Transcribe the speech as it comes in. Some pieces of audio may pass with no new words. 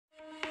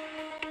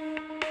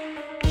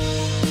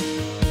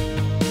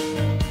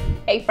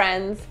Hey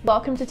friends,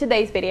 welcome to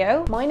today's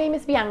video. My name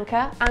is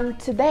Bianca and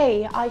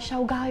today I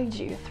shall guide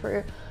you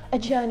through a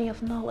journey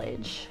of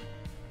knowledge.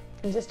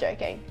 I'm just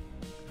joking.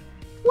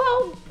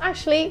 Well,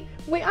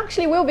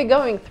 we will be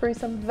going through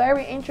some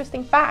very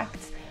interesting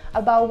facts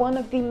about one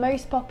of the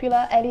most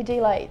popular LED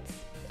lights.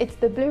 It's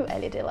the blue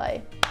LED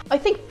light. I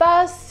think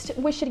first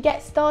we should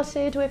get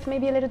started with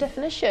maybe a little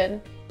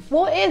definition.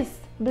 What is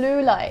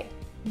blue light?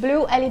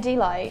 Blue LED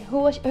light,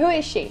 who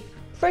is she?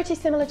 Pretty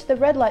similar to the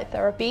red light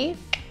therapy,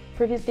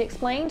 previously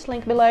explained,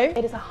 link below.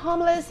 It is a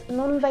harmless,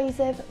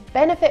 non-invasive,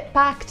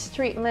 benefit-packed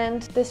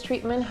treatment. This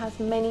treatment has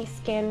many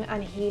skin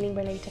and healing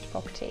related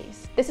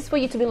properties. This is for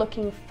you to be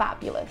looking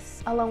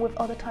fabulous. Along with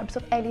other types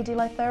of LED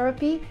light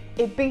therapy,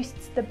 it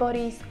boosts the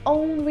body's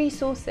own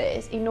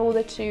resources in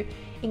order to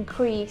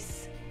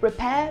increase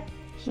repair,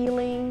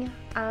 healing,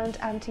 and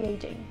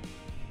anti-aging.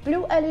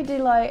 Blue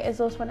LED light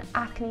is also an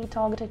acne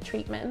targeted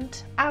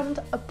treatment and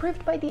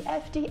approved by the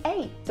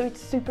FDA, so it's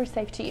super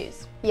safe to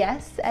use.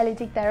 Yes,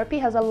 LED therapy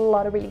has a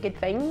lot of really good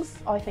things,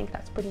 I think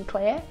that's pretty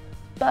clear,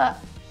 but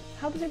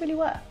how does it really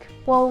work?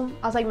 Well,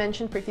 as I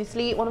mentioned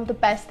previously, one of the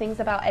best things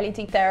about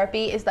LED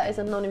therapy is that it's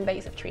a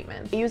non-invasive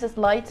treatment. It uses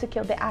light to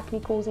kill the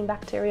acne-causing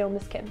bacteria on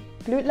the skin.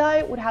 Blue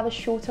light would have a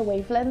shorter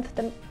wavelength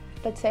than,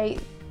 let's say,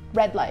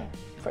 red light,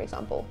 for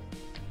example.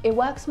 It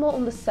works more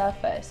on the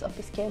surface of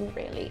the skin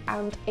really,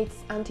 and its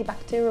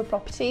antibacterial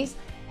properties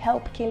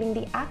help killing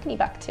the acne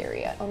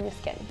bacteria on your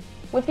skin.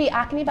 With the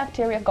acne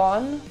bacteria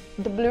gone,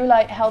 the blue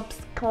light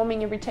helps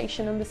calming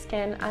irritation on the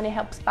skin and it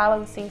helps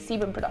balancing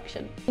sebum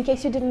production. In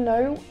case you didn't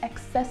know,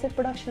 excessive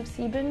production of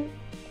sebum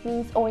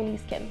means oily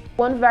skin.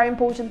 One very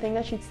important thing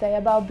I should say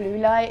about blue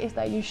light is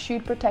that you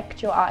should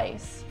protect your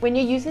eyes. When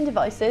you're using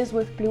devices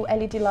with blue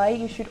LED light,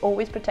 you should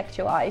always protect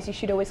your eyes. You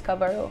should always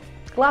cover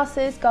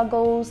glasses,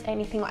 goggles,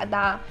 anything like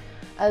that,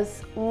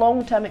 as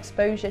long-term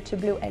exposure to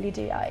blue LED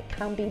light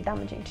can be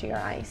damaging to your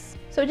eyes.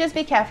 So just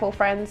be careful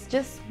friends,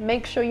 just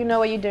make sure you know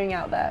what you're doing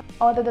out there.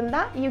 Other than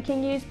that, you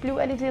can use blue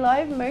LED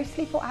light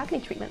mostly for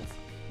acne treatments.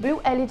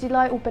 Blue LED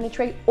light will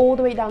penetrate all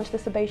the way down to the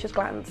sebaceous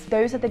glands.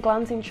 Those are the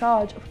glands in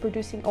charge of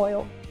producing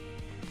oil.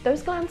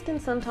 Those glands can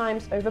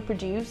sometimes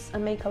overproduce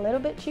and make a little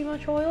bit too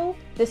much oil.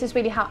 This is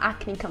really how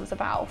acne comes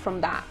about,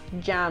 from that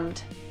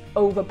jammed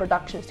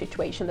overproduction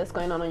situation that's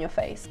going on your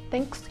face.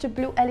 Thanks to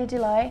blue LED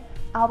light,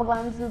 our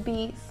glands will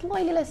be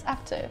slightly less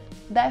active.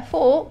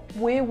 Therefore,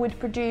 we would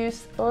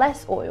produce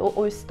less oil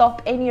or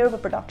stop any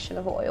overproduction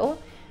of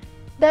oil.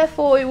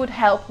 Therefore, it would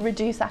help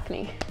reduce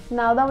acne.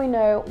 Now that we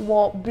know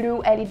what blue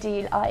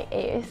LED light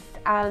is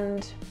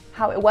and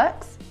how it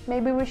works,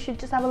 maybe we should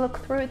just have a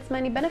look through its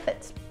many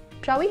benefits,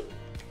 shall we?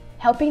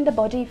 Helping the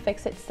body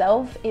fix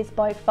itself is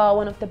by far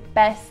one of the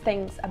best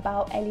things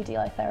about LED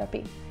light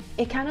therapy.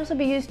 It can also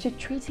be used to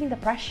treating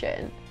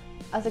depression,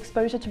 as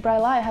exposure to bright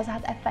light has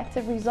had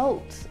effective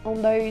results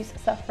on those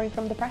suffering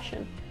from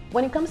depression.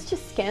 When it comes to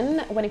skin,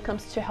 when it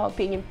comes to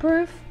helping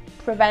improve,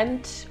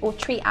 prevent or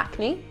treat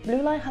acne,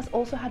 blue light has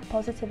also had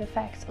positive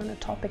effects on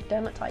atopic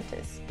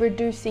dermatitis,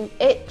 reducing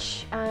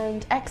itch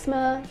and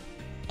eczema,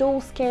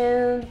 dull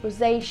skin,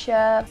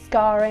 rosacea,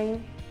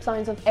 scarring,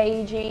 signs of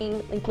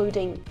aging,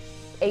 including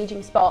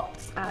aging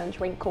spots and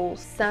wrinkles,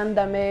 sun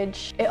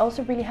damage. It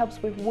also really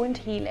helps with wound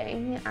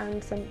healing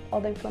and some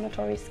other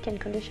inflammatory skin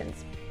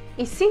conditions.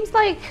 It seems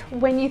like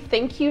when you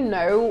think you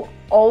know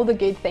all the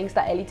good things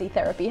that LED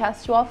therapy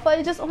has to offer,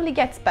 it just only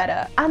gets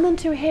better. And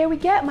until here we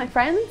get, my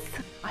friends.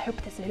 I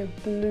hope this little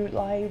blue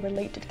light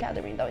related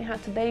gathering that we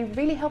had today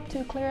really helped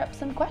to clear up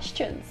some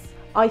questions.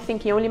 I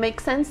think it only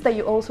makes sense that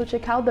you also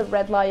check out the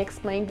red light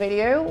explained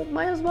video.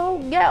 Might as well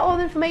get all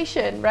the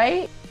information,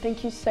 right?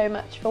 Thank you so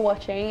much for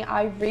watching.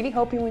 I really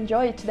hope you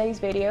enjoyed today's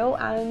video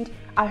and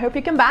I hope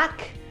you come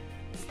back.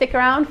 Stick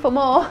around for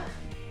more.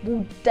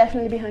 We'll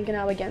definitely be hanging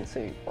out again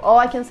soon. All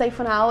I can say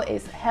for now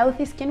is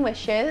healthy skin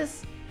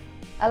wishes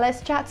and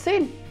let's chat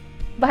soon.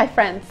 Bye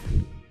friends.